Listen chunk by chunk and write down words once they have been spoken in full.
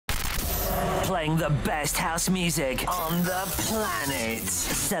playing the best house music on the planet.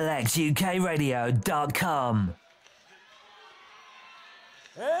 SelectUKRadio.com.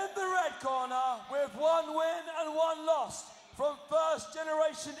 In the red corner, with 1 win and 1 loss, from First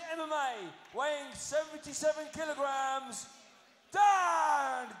Generation MMA, weighing 77 kilograms,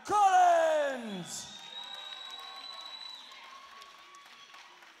 Dan Collins!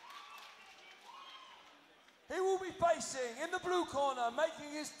 He will be facing, in the blue corner,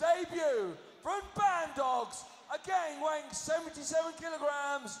 making his debut from Band Dogs, again weighing 77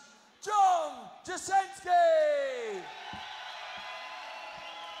 kilograms, John Jasinski!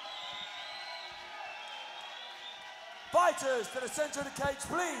 Fighters to the center of the cage,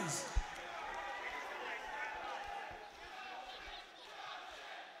 please.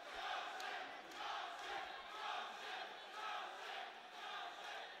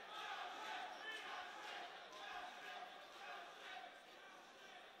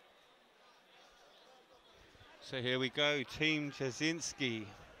 So here we go, Team Jasinski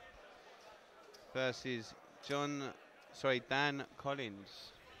versus Dan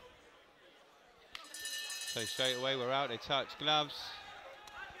Collins. So straight away we're out, they touch gloves.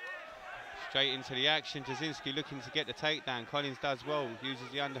 Straight into the action, Jasinski looking to get the takedown. Collins does well, uses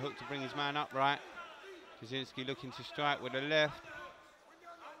the underhook to bring his man upright. Jasinski looking to strike with the left.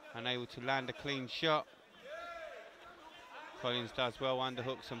 Unable to land a clean shot. Collins does well,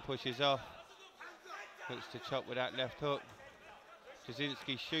 underhooks and pushes off. Looks to chop with that left hook.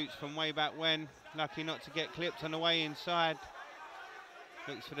 Jasinski shoots from way back when. Lucky not to get clipped on the way inside.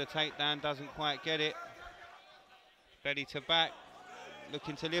 Looks for the takedown, doesn't quite get it. Belly to back.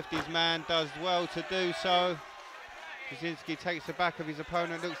 Looking to lift his man, does well to do so. Jasinski takes the back of his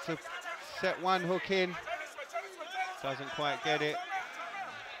opponent, looks to set one hook in. Doesn't quite get it.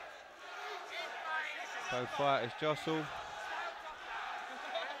 Both fighters jostle.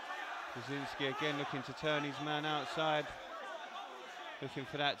 Jasinski again looking to turn his man outside. Looking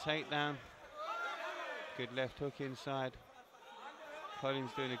for that takedown. Good left hook inside.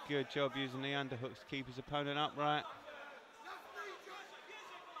 Collins doing a good job using the underhooks to keep his opponent upright.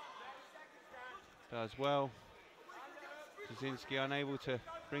 Does well. Jasinski unable to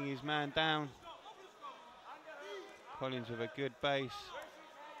bring his man down. Collins with a good base.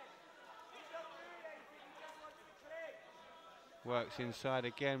 Works inside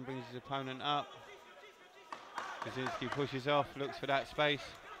again, brings his opponent up. Jasinski pushes off, looks for that space.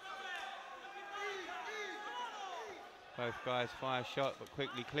 Both guys fire a shot but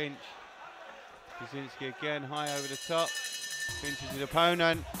quickly clinch. Jasinski again, high over the top. Clinches his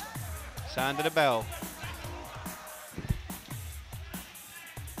opponent. Sound of the bell.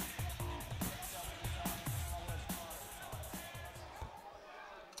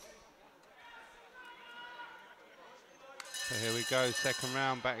 So here we go, second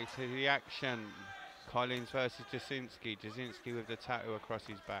round, back to the action. Collins versus Jasinski. Jasinski with the tattoo across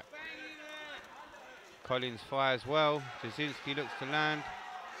his back. Collins fires well. Jasinski looks to land.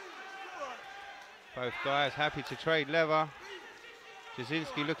 Both guys happy to trade leather.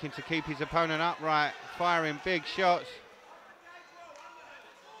 Jasinski looking to keep his opponent upright, firing big shots.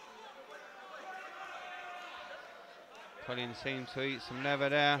 Collins seems to eat some leather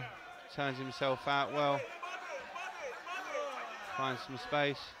there. Turns himself out well. Finds some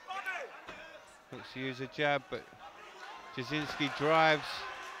space. Looks to use a jab, but Jasinski drives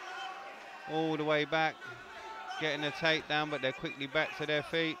all the way back, getting a takedown, but they're quickly back to their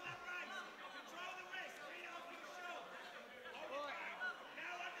feet.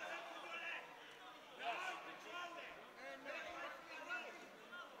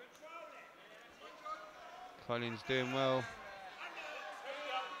 Collins doing well.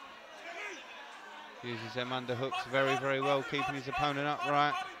 Uses them underhooks very, very well, keeping his opponent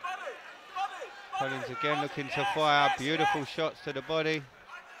upright. Collins again looking to fire beautiful shots to the body.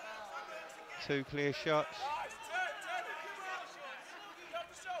 2 clear shots.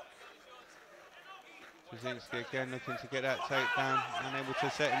 Jasinski again looking to get that takedown, unable to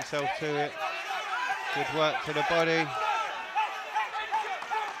set himself to it. Good work to the body.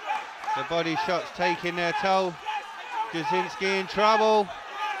 The body shots taking their toll. Jasinski in trouble.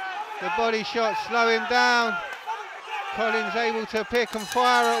 The body shots slow him down. Collins able to pick and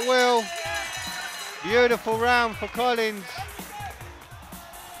fire at will. Beautiful round for Collins.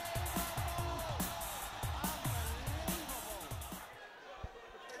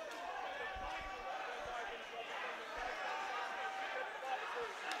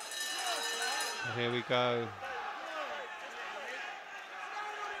 Here we go.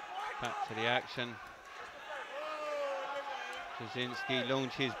 Back to the action. Jasinski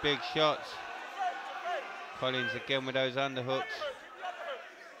launches big shots. Collins again with those underhooks.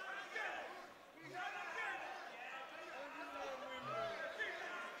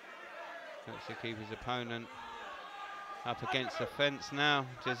 Looks to keep his opponent up against the fence now.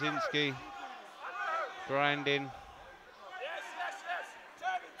 Jasinski grinding.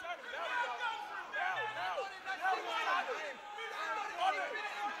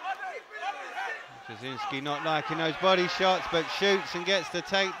 Jasinski not liking those body shots, but shoots and gets the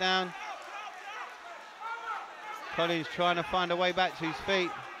takedown. Collins trying to find a way back to his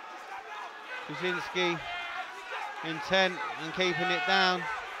feet. Jasinski intent and keeping it down.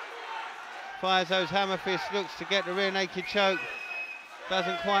 Fires those hammer fists, looks to get the rear naked choke.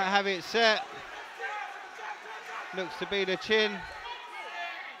 Doesn't quite have it set. Looks to be the chin.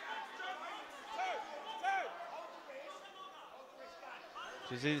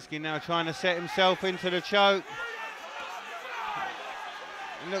 Jasinski now trying to set himself into the choke.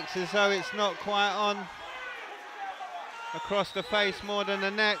 It looks as though it's not quite on. Across the face more than the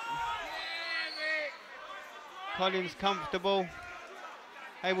neck. Collins comfortable,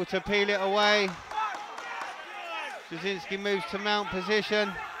 able to peel it away. Jasinski moves to mount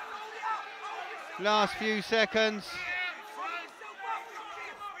position. Last few seconds.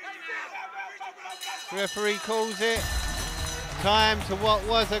 Referee calls it. Time to what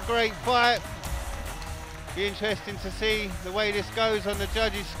was a great fight. Be interesting to see the way this goes on the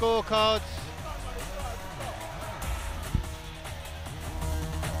judges' scorecards.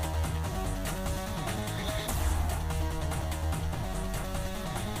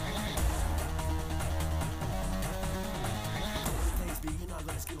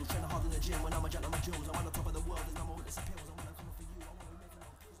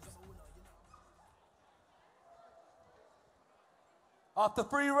 After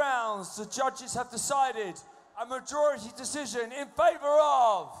 3 rounds, the judges have decided a majority decision in favour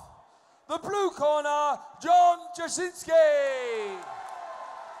of the blue corner, John Jasinski.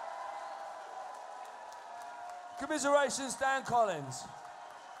 Commiserations, Dan Collins.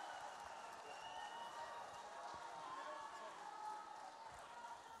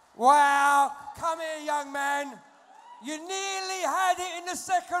 Wow, come here, young man. You nearly had it in the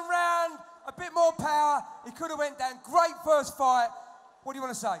second round. A bit more power. He could have went down. Great first fight. What do you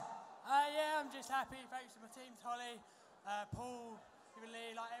want to say? Yeah, I'm just happy. Thanks to my team, Holly, Paul, even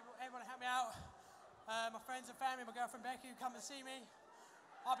Lee, like everyone helped me out. My friends and family, my girlfriend Becky, who come and see me.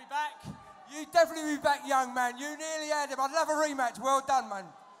 I'll be back. You definitely be back, young man. You nearly had him. I'd love a rematch. Well done, man.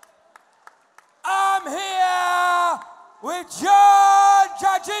 I'm here with John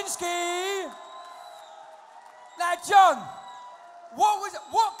Jasinski. Now, John,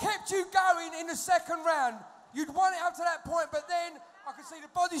 what kept you going in the second round? You'd won it up to that point, but then I could see the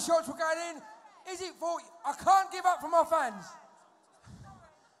body shots were going in. Is it for I can't give up for my fans?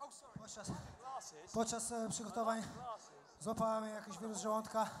 Podczas przygotowań złapałem jakiś wirus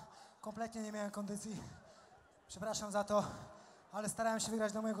żołądka. Kompletnie nie miałem kondycji. Przepraszam za to, ale starałem się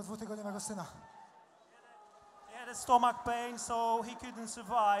wygrać dla mojego 2-tygodniowego syna. He had a stomach pain, so he couldn't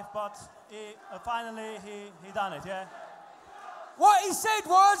survive, but finally he done it, yeah? What he said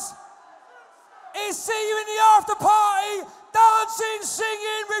was, he'll see you in the after party, dancing,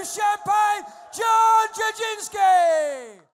 singing with champagne, John Jasinski.